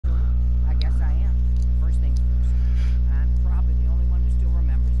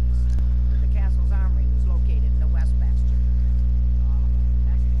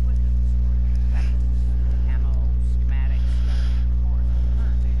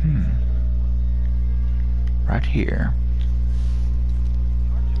right here.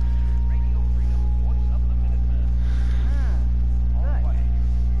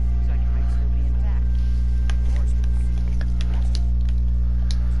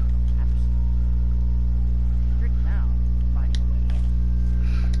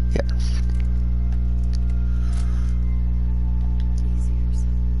 Yes.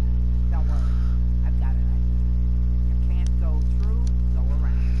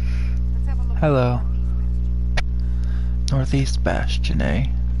 Hello. Northeast Bastion, eh?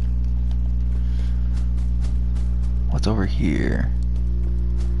 What's over here?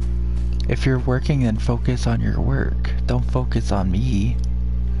 If you're working, then focus on your work. Don't focus on me.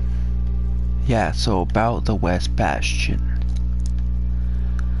 Yeah, so about the West Bastion.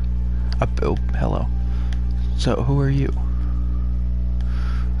 Oh, hello. So, who are you?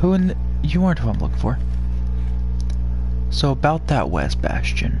 You aren't who I'm looking for. So, about that West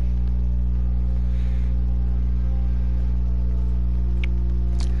Bastion.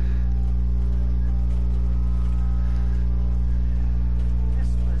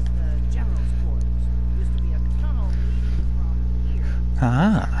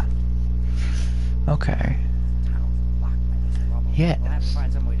 Ah. Okay. Yes.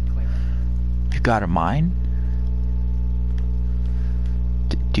 You got a mind?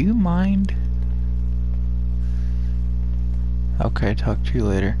 Do you mind? Okay, talk to you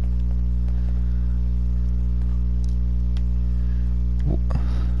later.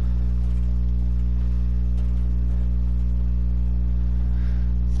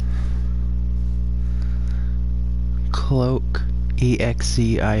 Cloak.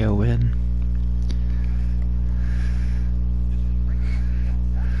 EXCION.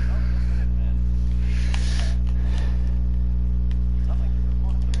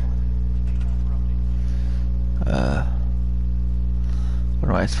 What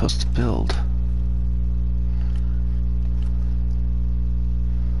am I supposed to build?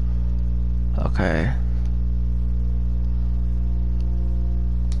 Okay.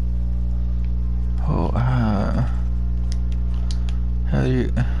 Oh, how do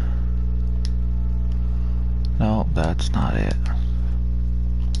you... No, that's not it.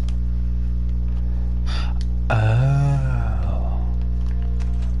 Oh.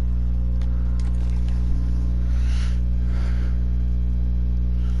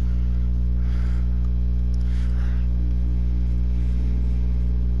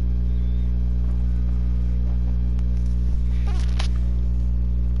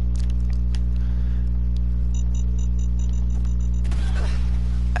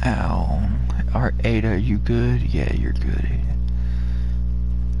 Ow. Ada, you good? Yeah, you're good, Ada.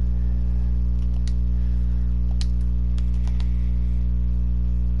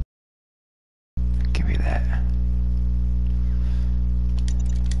 Give me that.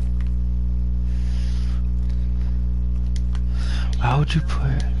 Why would you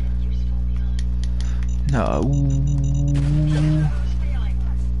put... No.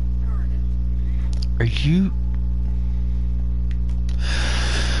 Are you...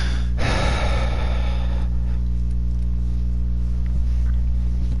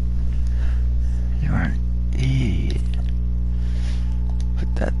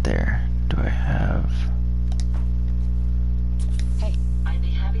 Put that there. Do I have... Hey, I'd be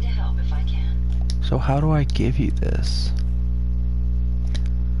happy to help if I can. So how do I give you this?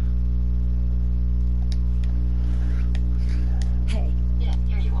 Hey. Yeah,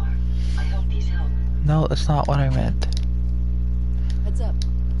 here you are. I hope these help. No, that's not what I meant. Heads up.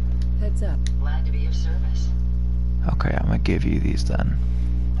 Heads up. Glad to be of service. Okay, I'm gonna give you these then.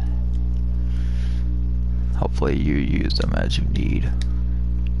 Hopefully you use them as you need.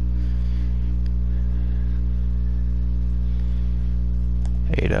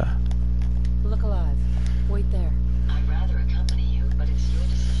 Ada. Look alive. Wait there. I'd rather accompany you, but it's your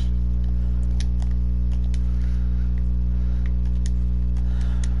decision.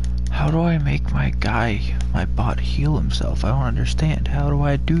 How do I make my bot heal himself? I don't understand. How do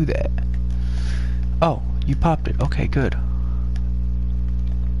I do that? Oh, you popped it. Okay, good.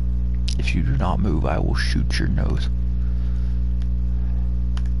 If you do not move, I will shoot your nose.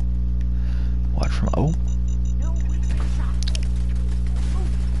 Watch from... Oh.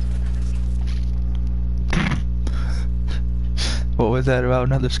 What was that about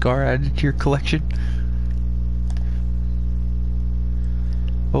another scar added to your collection?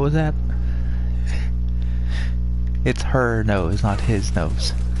 What was that? It's her nose, not his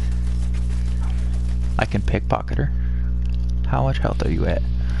nose. I can pickpocket her. How much health are you at?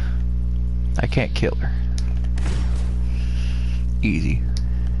 I can't kill her. Easy.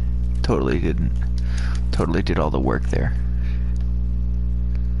 Totally did all the work there.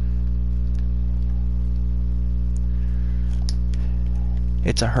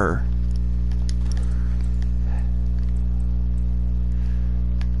 It's a her.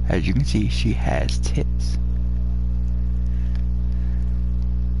 As you can see, she has tits.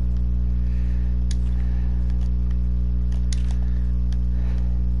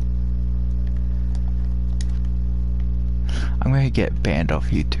 I'm gonna get banned off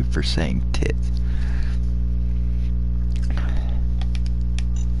YouTube for saying tits.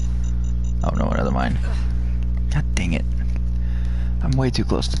 Oh no, never mind. God dang it. I'm way too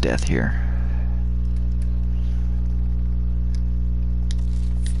close to death here.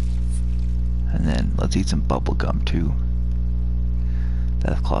 And then let's eat some bubble gum too.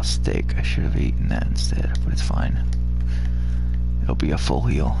 Deathclaw steak. I should have eaten that instead, but it's fine. It'll be a full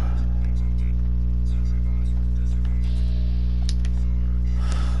heal.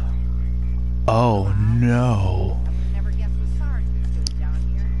 Oh no.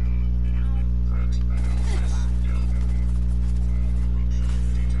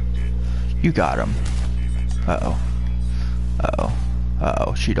 You got him. Uh-oh. Uh-oh.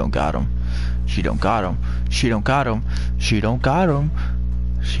 Uh-oh. She don't got him. She don't got him. She don't got him. She don't got him.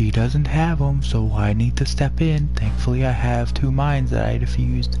 She doesn't have him, so I need to step in. Thankfully, I have 2 mines that I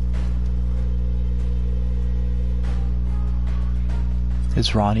defused.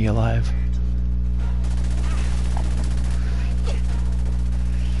 Is Ronnie alive?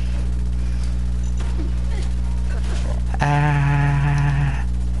 Ah.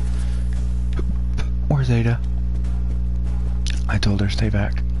 Where's Ada? I told her stay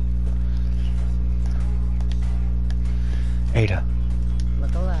back. Ada.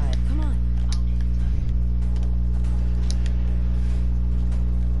 Look alive. Come on.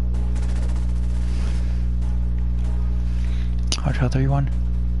 Hotel 31.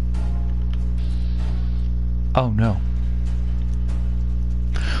 Oh no.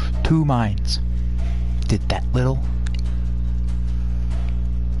 2 mines. Did that little?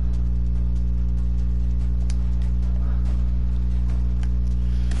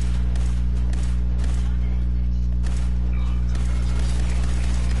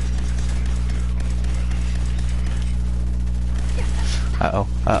 Uh-oh,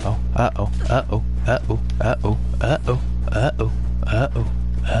 uh-oh, uh-oh, uh-oh, uh-oh, uh-oh, uh-oh, uh-oh, uh-oh,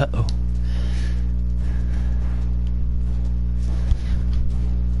 uh-oh.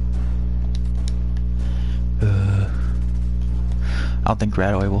 I don't think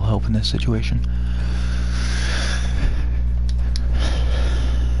Radaway will help in this situation.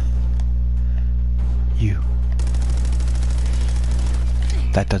 You.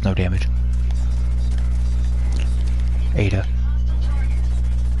 That does no damage. Ada.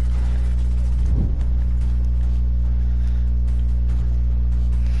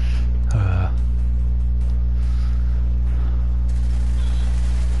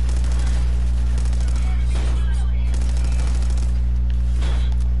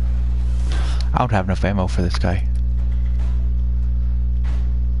 I don't have enough ammo for this guy.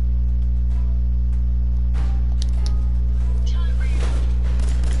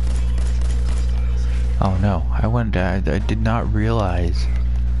 Oh no, I did not realize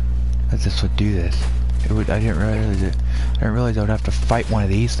that this would do this. I didn't realize it. I didn't realize I would have to fight one of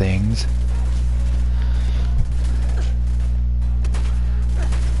these things.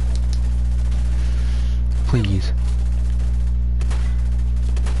 Please.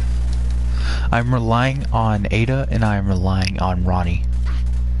 I'm relying on Ada and I'm relying on Ronnie.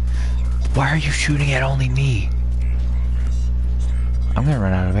 Why are you shooting at only me? I'm gonna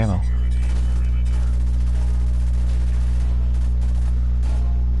run out of ammo.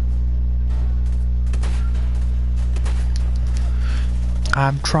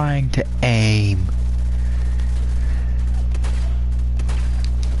 I'm trying to aim.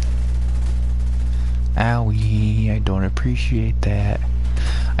 Owie, I don't appreciate that.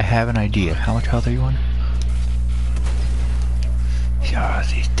 I have an idea. How much health are you on?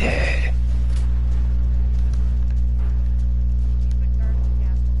 Yes, he's dead.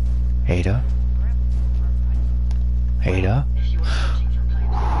 Ada? Ada?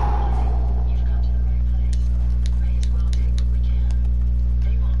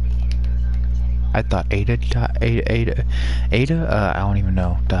 I thought Ada died. Ada? I don't even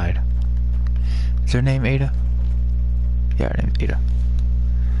know. Died. Is her name Ada? Yeah, her name's Ada.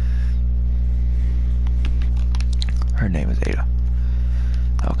 Her name is Ada.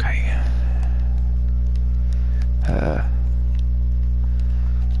 Okay.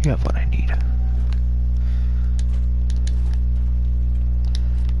 You have what I need.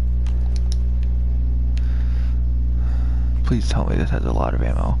 Please tell me this has a lot of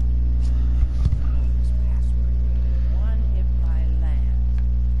ammo.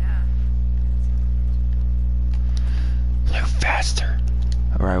 Move faster.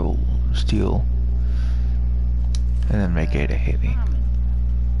 or I will steal and then make Ada hit me.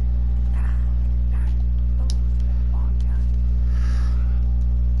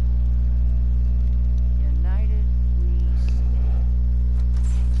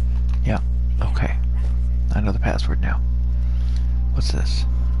 Yeah, okay. I know the password now. What's this?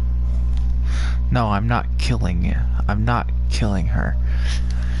 No, I'm not killing you. I'm not killing her.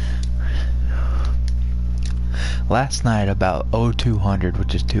 Last night about 0200,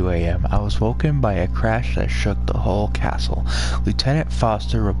 which is 2 a.m., I was woken by a crash that shook the whole castle. Lieutenant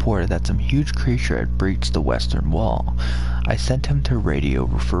Foster reported that some huge creature had breached the western wall. I sent him to radio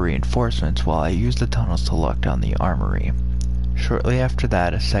for reinforcements while I used the tunnels to lock down the armory. Shortly after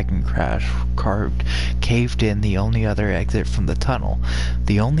that, a second crash caved in the only other exit from the tunnel.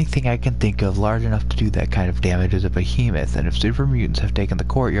 The only thing I can think of large enough to do that kind of damage is a behemoth, and if super mutants have taken the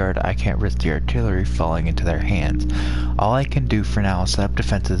courtyard, I can't risk the artillery falling into their hands. All I can do for now is set up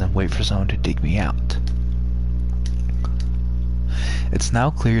defenses and wait for someone to dig me out. It's now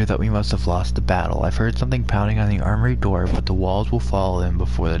clear that we must have lost the battle. I've heard something pounding on the armory door, but the walls will fall in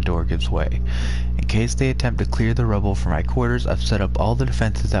before the door gives way. In case they attempt to clear the rubble from my quarters, I've set up all the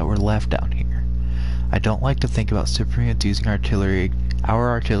defenses that were left down here. I don't like to think about super mutants using our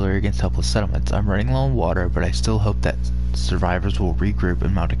artillery against helpless settlements. I'm running low on water, but I still hope that survivors will regroup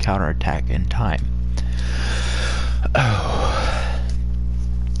and mount a counterattack in time. Oh.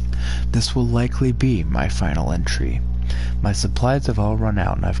 This will likely be my final entry. My supplies have all run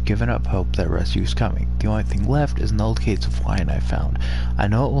out, and I've given up hope that rescue is coming. The only thing left is an old case of wine I found. I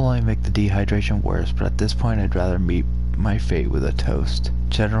know it will only make the dehydration worse, but at this point I'd rather meet my fate with a toast.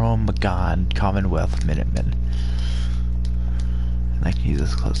 General McGahn, Commonwealth Minutemen. And I can use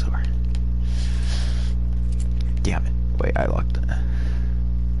this close door. Damn it. Wait, I locked it.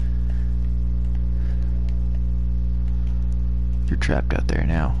 You're trapped out there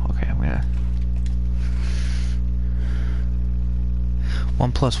now. Okay, I'm gonna...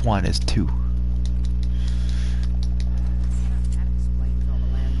 1 + 1 is 2. That explains all the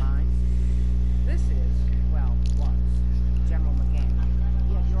landmines. This is, well, was General McGann.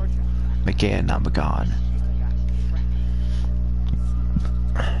 He had your job. McGann, not McGahn.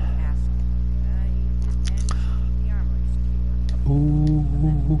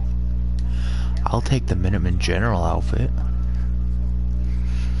 Ooh. I'll take the Minuteman General outfit.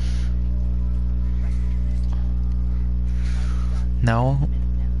 No,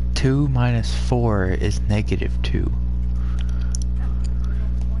 2 minus 4 is -2.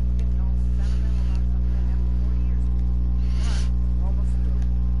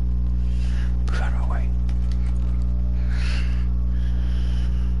 Move out of my way.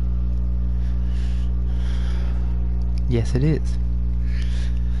 Yes, it is.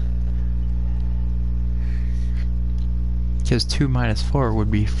 Because 2 minus 4 would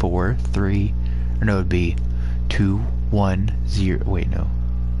be 4, 3, or no, it would be 2, 1, 0, wait, no.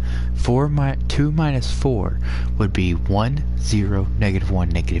 2 minus 4 would be 1, 0,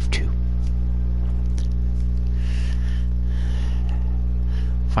 -1, -2.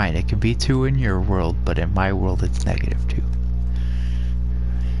 Fine, it can be 2 in your world, but in my world it's -2.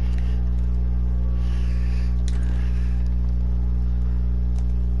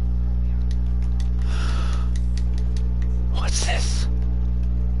 What's this?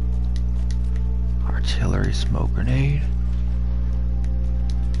 Artillery smoke grenade.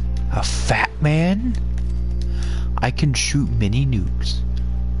 A fat man? I can shoot mini nukes.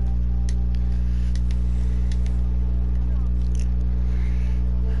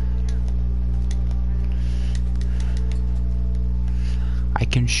 I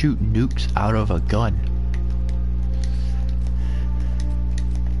can shoot nukes out of a gun.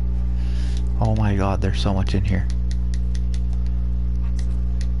 Oh my god, there's so much in here.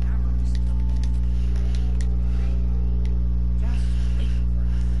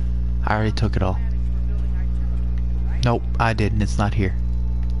 I already took it all. Nope, I didn't. It's not here.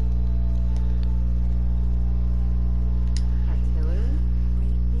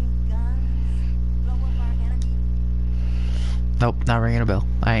 Nope, not ringing a bell.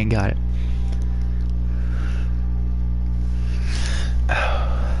 I ain't got it.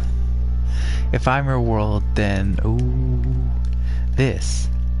 If I'm your world, then ooh, this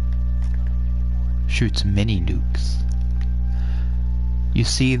shoots mini nukes. You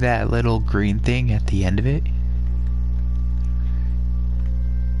see that little green thing at the end of it?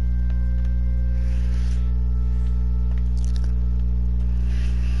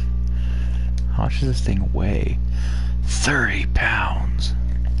 How much does this thing weigh? 30 pounds.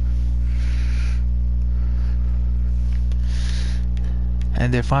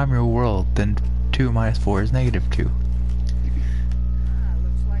 And if I'm your world, then 2 minus 4 is -2.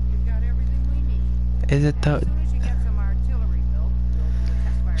 Is it though? As soon as you get some artillery built, we'll do a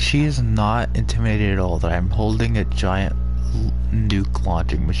test fire. She is not intimidated at all that I'm holding a giant nuke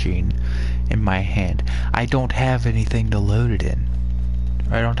launching machine in my hand. I don't have anything to load it in.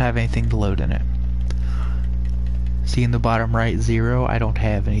 I don't have anything to load in it. See in the bottom right, 0? I don't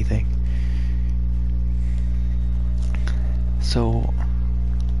have anything. So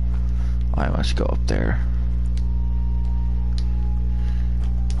I must go up there.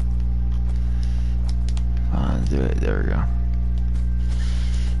 Do it. There we go.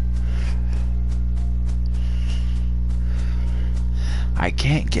 I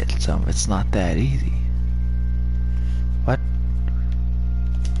can't get some. It's not that easy. What?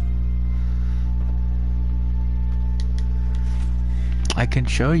 I can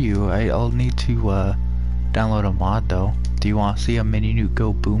show you. I'll need to download a mod though. Do you want to see a mini nuke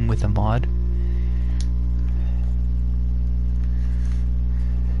go boom with a mod?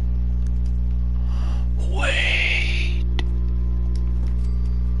 Wait.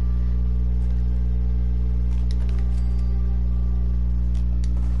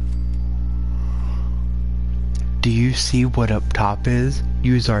 Do you see what up top is?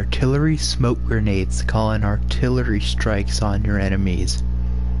 Use artillery smoke grenades to call in artillery strikes on your enemies.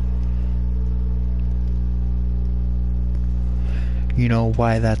 You know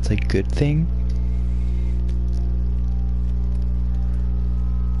why that's a good thing?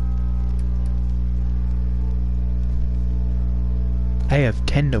 I have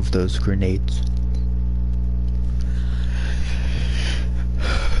 10 of those grenades.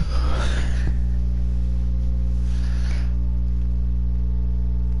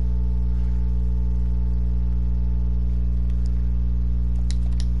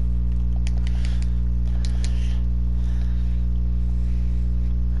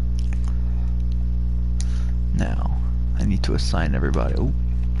 Now, I need to assign everybody. Oh,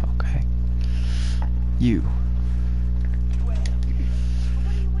 okay. You.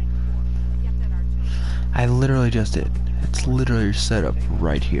 I literally just did. It's literally set up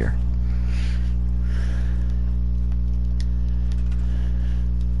right here.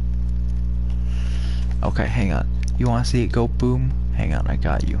 Okay, hang on. You want to see it go boom? Hang on, I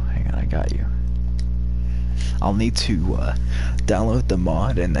got you. Hang on, I got you. I'll need to download the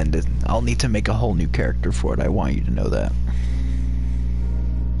mod and then I'll need to make a whole new character for it. I want you to know that.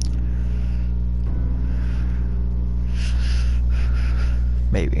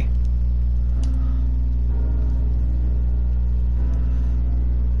 Maybe.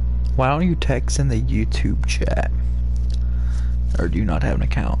 Why don't you text in the YouTube chat? Or do you not have an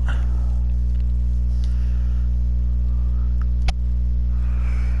account?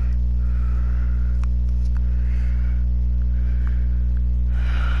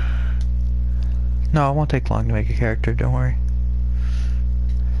 No, it won't take long to make a character, don't worry.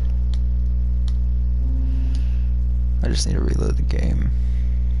 I just need to reload the game.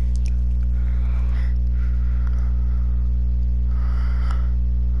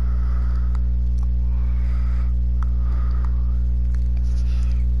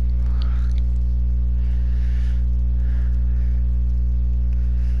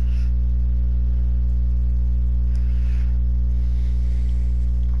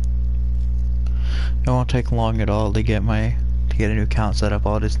 It won't take long at all to get a new account set up.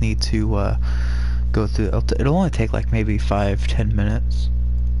 I'll just need to go through. It'll only take like maybe 5-10 minutes.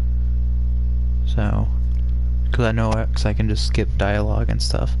 So, because I know I can just skip dialogue and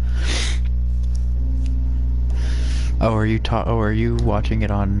stuff. Oh, are you watching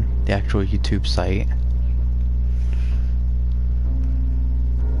it on the actual YouTube site?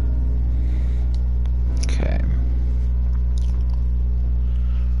 Okay.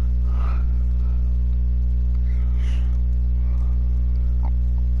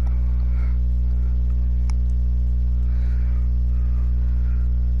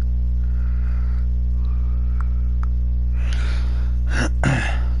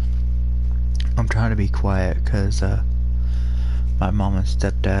 I'm trying to be quiet because my mom and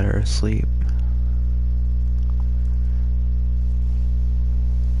stepdad are asleep.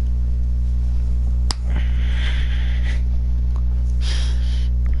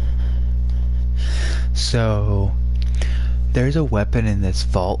 So there's a weapon in this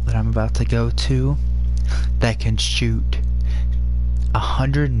vault that I'm about to go to that can shoot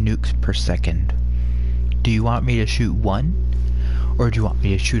 100 nukes per second. Do you want me to shoot 1 or do you want me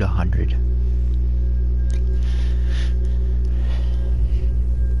to shoot 100?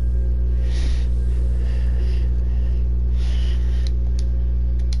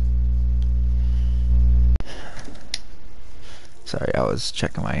 Sorry, I was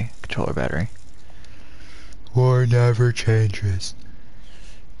checking my controller battery. War never changes.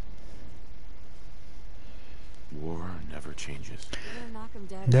 War never changes. We're gonna knock him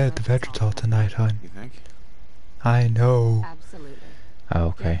dead. Yeah, the veterans hall tonight, hon. You think? I know. Absolutely. Oh,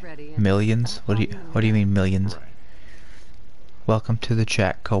 okay. Get ready and Millions? stop What do talking to you me. mean millions? Right. Welcome to the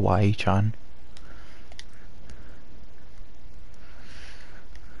chat, Kawaii-chan.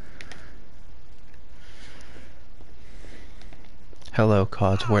 Hello,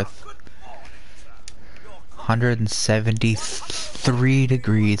 Codsworth. 173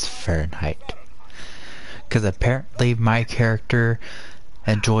 degrees Fahrenheit. Because apparently my character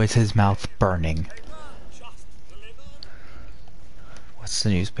enjoys his mouth burning. What's the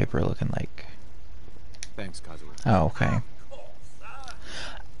newspaper looking like? Thanks, Kazuo. Oh, okay.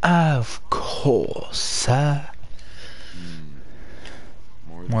 Of course, sir.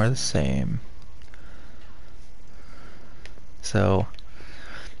 More the same. So,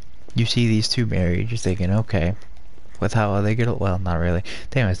 you see these two married, you're thinking, okay, with how they get, well, not really.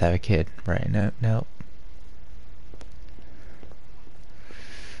 They must have a kid, right? No.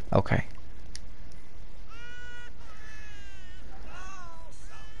 Okay.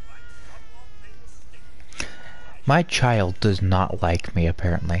 My child does not like me,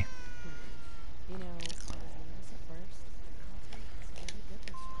 apparently. You know, I was nervous at first. It's very good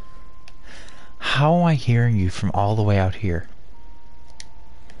this year. How am I hearing you from all the way out here?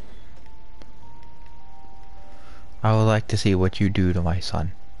 I would like to see what you do to my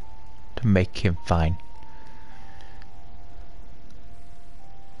son to make him fine.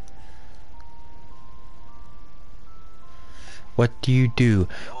 What do you do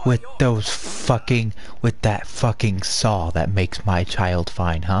with that fucking saw that makes my child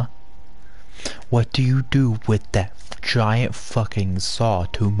fine, huh? What do you do with that giant fucking saw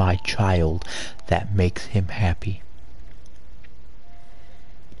to my child that makes him happy?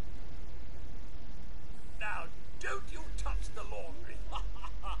 Now, don't you touch the laundry. I'll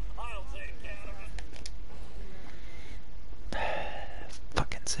take care of it.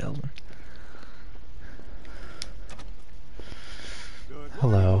 Fucking Sylvan. Good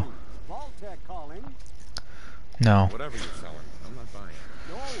Hello. morning. Vault-Tec calling. No. Whatever you're selling, I'm not buying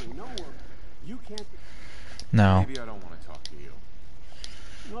it. No, you can't. No. Maybe I don't want to talk to you.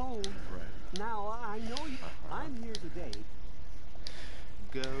 No. Right. Now I know you. I'm here today.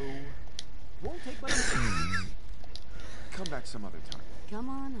 Go. Won't take but a Come back some other time. Come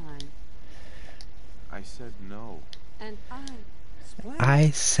on, hon. I said no. And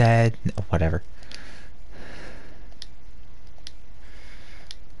I said whatever.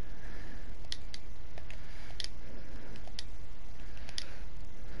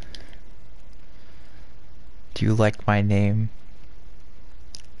 Do you like my name?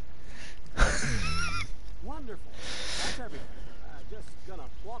 Wonderful. That's everything. Just gonna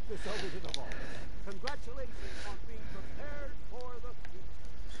walk this over to the vault. Congratulations on being prepared for the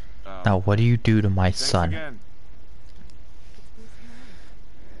future. Now, what do you do to my Thanks son? again.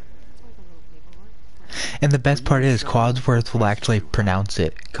 And the best part is, Codsworth will actually pronounce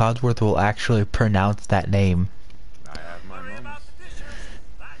it. Codsworth will actually pronounce that name. I have my moments.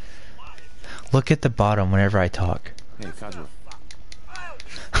 Look at the bottom whenever I talk. Hey, Kazuo.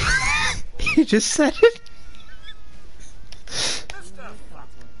 You just said it.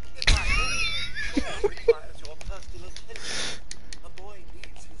 Requires your personal attention. A boy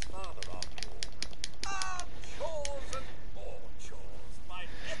needs his father after all. Chores and more chores. My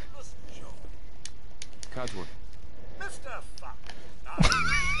endless joy. Kazuo. Mr. Fuck.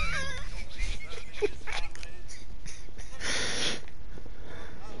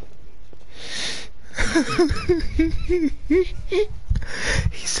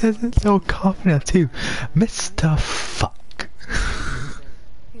 He says it so confident too. Mr. Fuck.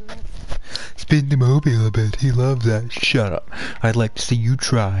 Spin the mobile a bit. He loves that. Shut up. I'd like to see you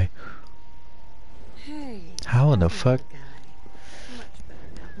try. Hey. How in the that's fuck? not the guy. Much better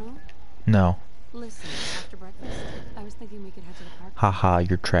now, huh? No. Listen, after breakfast, I was thinking we could head to the park. Haha,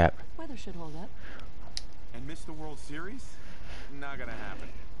 you're trapped. Weather should hold up. And miss the World Series? Not gonna happen.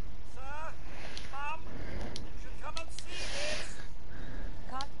 Sir, Mom, you should come and see this.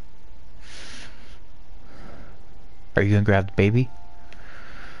 Cut. Are you gonna grab the baby?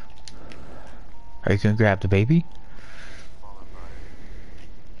 Are you gonna grab the baby?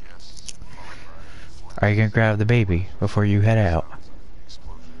 Are you gonna grab the baby before you head out?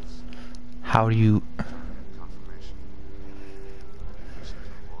 How do you...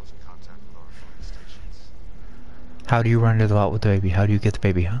 How do you run to the vault with the baby? How do you get the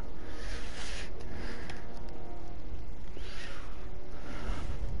baby, huh?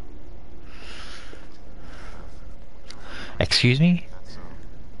 Excuse me?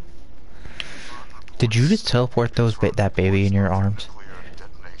 Did you just teleport that baby in your arms?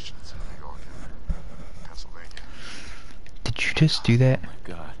 just do that?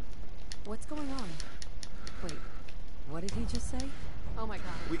 God. What's going on? Wait, what did he just say? Oh my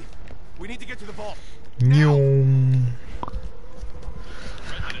god. We need to get to the vault. Meow. Residents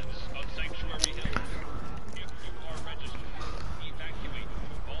of Sanctuary Hills, if you are registered, evacuate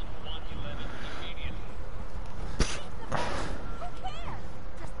Vault 111 immediately.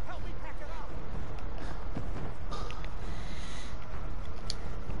 Just help me pack it up.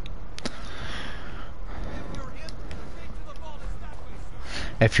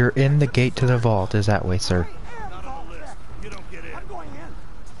 If you're in the gate to the vault, is that way, sir? Not on the list. You don't get in. I'm going in.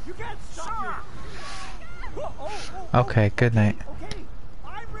 You can't stop me. Okay, good night. Okay,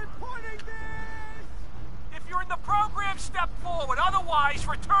 I'm reporting this. If you're in the program, step forward. Otherwise,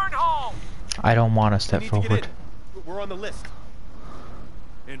 return home. I don't want to We step need to get forward. in. We're on the list.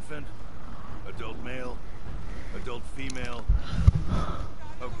 Infant, adult male, adult female.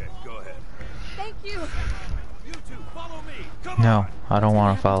 Okay, go ahead. Thank you! You two, follow me. Come No, on. I don't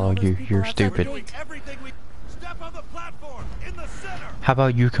want to follow you. You're We're stupid. doing everything we. Step on the platform in the center. How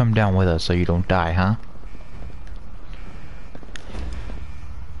about you come down with us so you don't die, huh?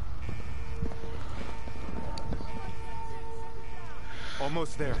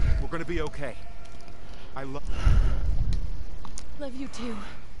 Almost there. We're gonna be okay. I love. Love you too.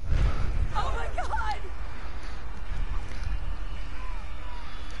 Oh my god!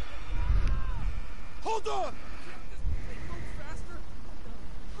 Hold on.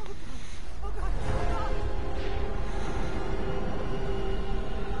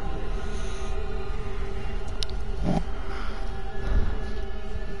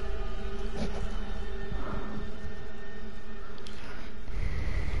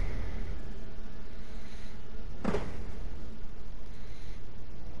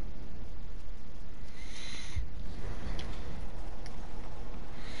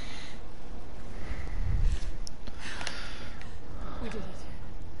 We did it.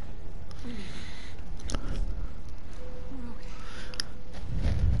 We made it. We're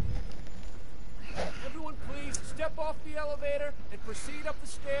okay. Everyone, please step off the elevator and proceed up the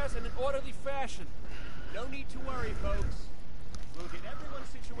stairs in an orderly fashion. No need to worry, folks. We'll get everyone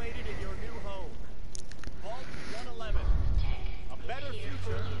situated in your new home. Vault 111. A better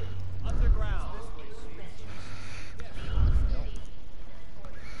future underground.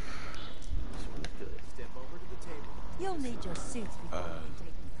 Step over to the table. You'll need your suits before you can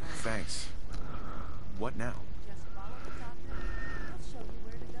take them out. Thanks. What now? Just follow the doctor. He'll show you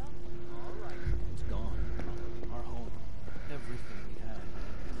where to go. All right. It's gone. Our home. Everything we had.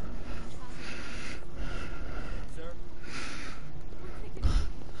 Sir?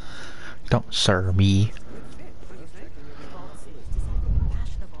 Don't sir me. Vault seems to something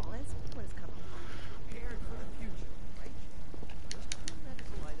fashionable as well as comfortable. Prepared for the future, right? Just a few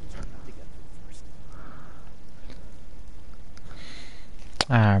medical items we have to get through first.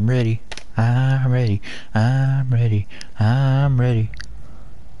 I'm ready. I'm ready. I'm ready. I'm ready.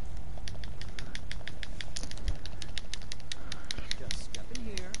 Just step in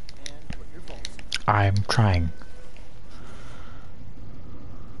here and put your vaults in. I'm trying.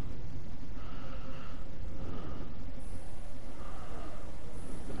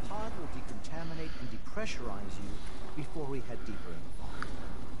 The pod will decontaminate and depressurize you before we head deeper in the vault.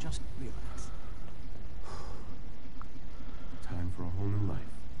 Just relax. Time for a whole new life.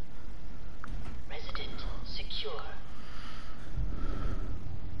 Resident secure.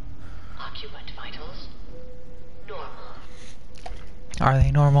 Occupant vitals normal. Are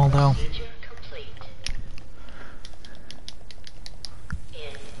they normal though? Procedure complete.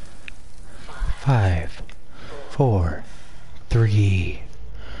 In 5, 4, 3,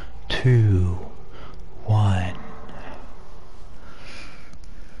 2, 1.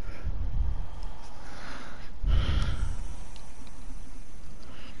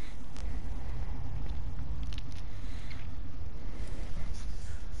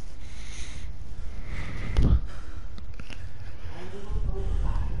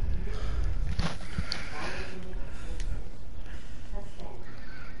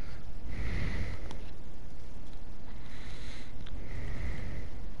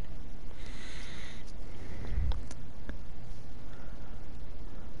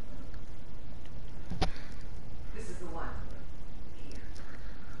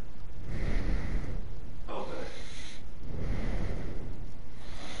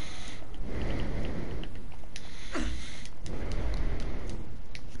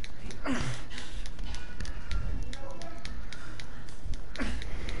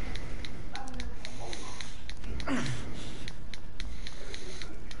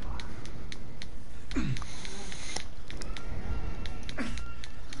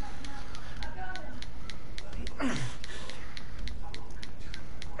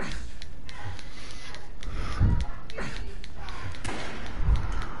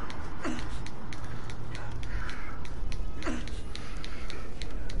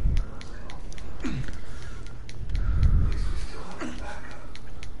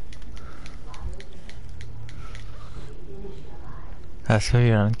 That's really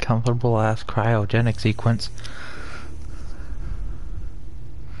an uncomfortable ass cryogenic sequence.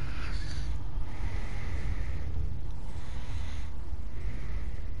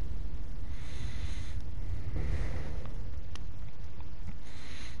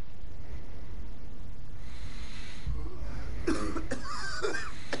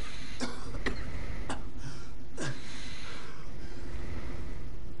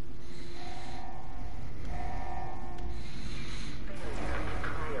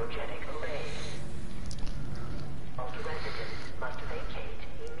 Cryogenic array. All residents must vacate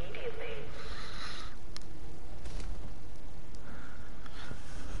immediately.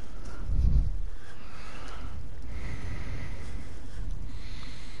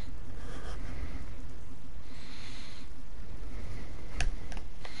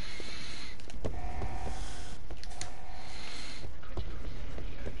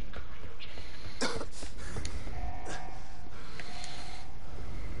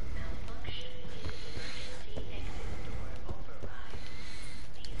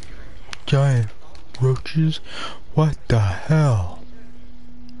 Giant roaches? What the hell?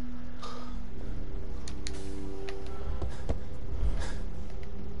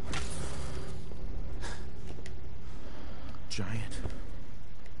 Giant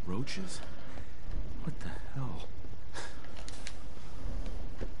roaches? What the hell?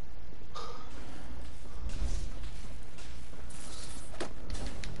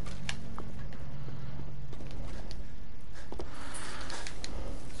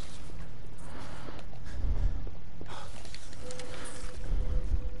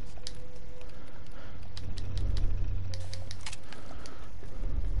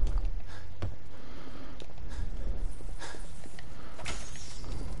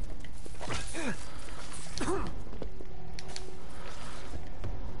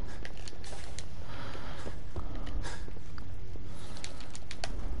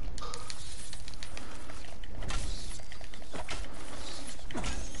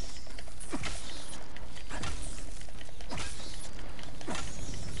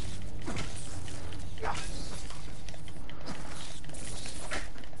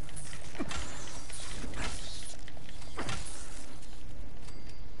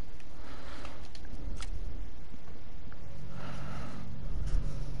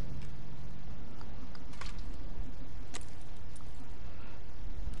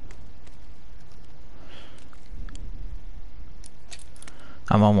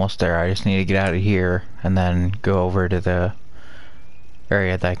 I'm almost there. I just need to get out of here and then go over to the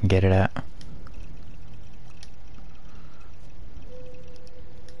area that I can get it at.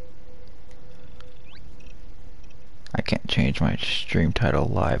 I can't change my stream title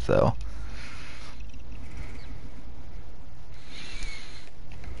live though.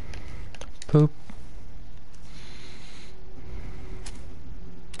 Poop.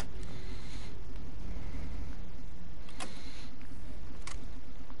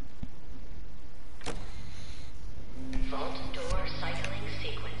 Vault door cycling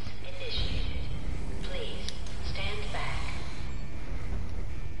sequence initiated. Please stand back.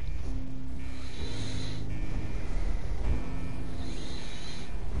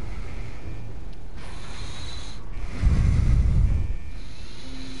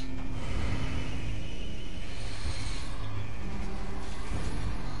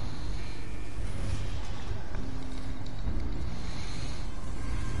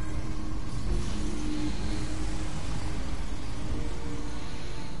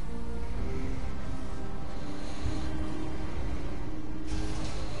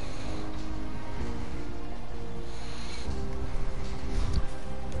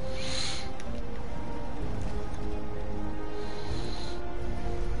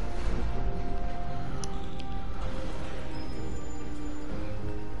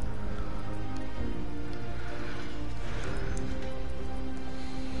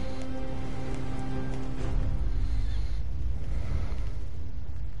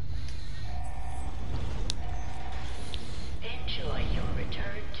 Enjoy your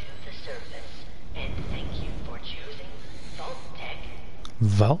return to the surface, and thank you for choosing Vault-Tec.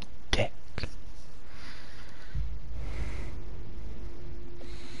 Vault-Tec.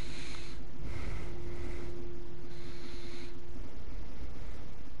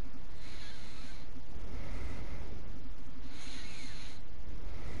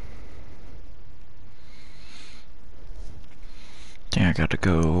 think I gotta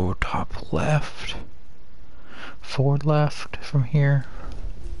go top left, forward left from here.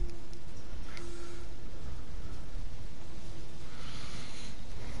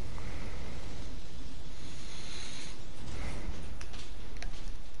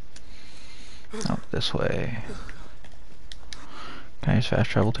 Oh, this way. just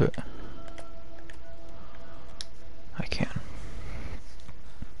fast travel to it? I can.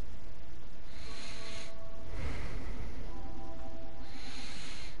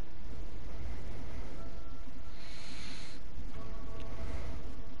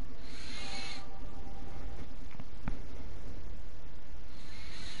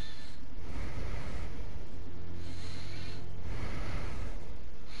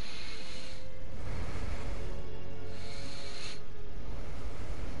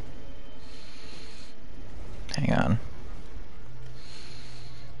 Hang on.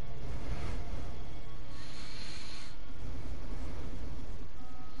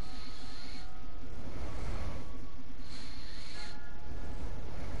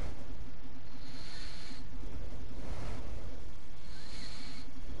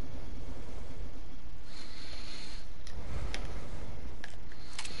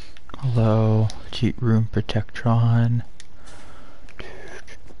 Hello, cheat room Protectron.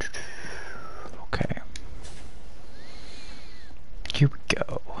 Okay. Here we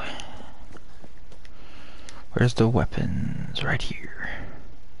go. Where's the weapons? Right here.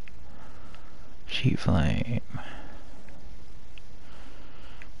 Sheet flame.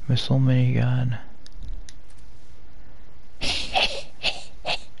 Missile minigun.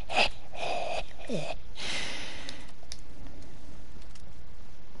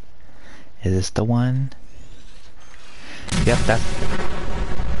 Is this the one? Yep,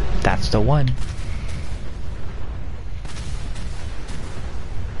 that's the one.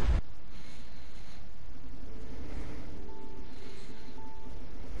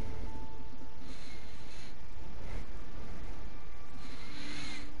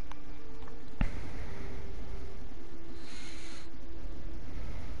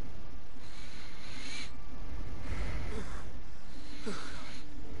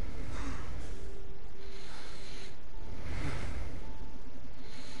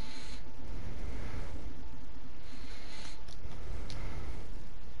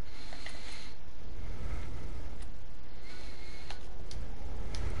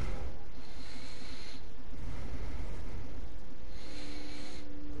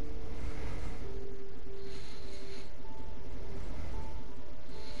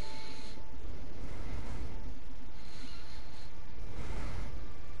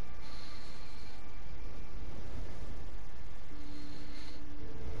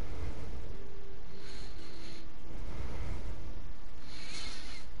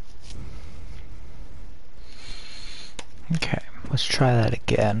 Okay, let's try that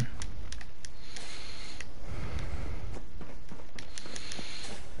again.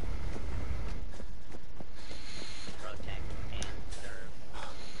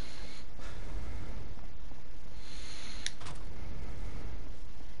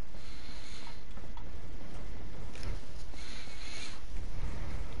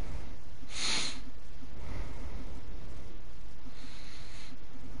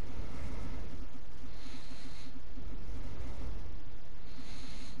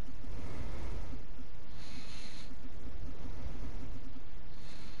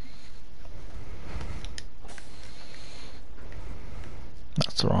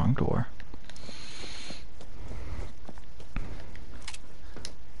 That's the wrong door.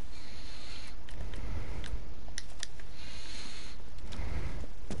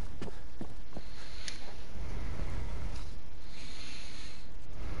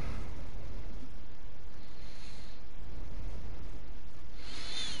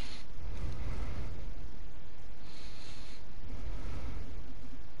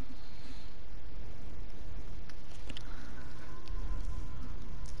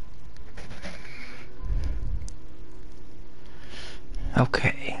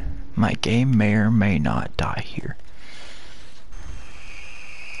 Okay, my game may or may not die here.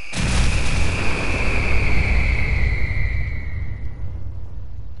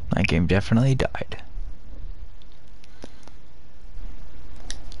 My game definitely died.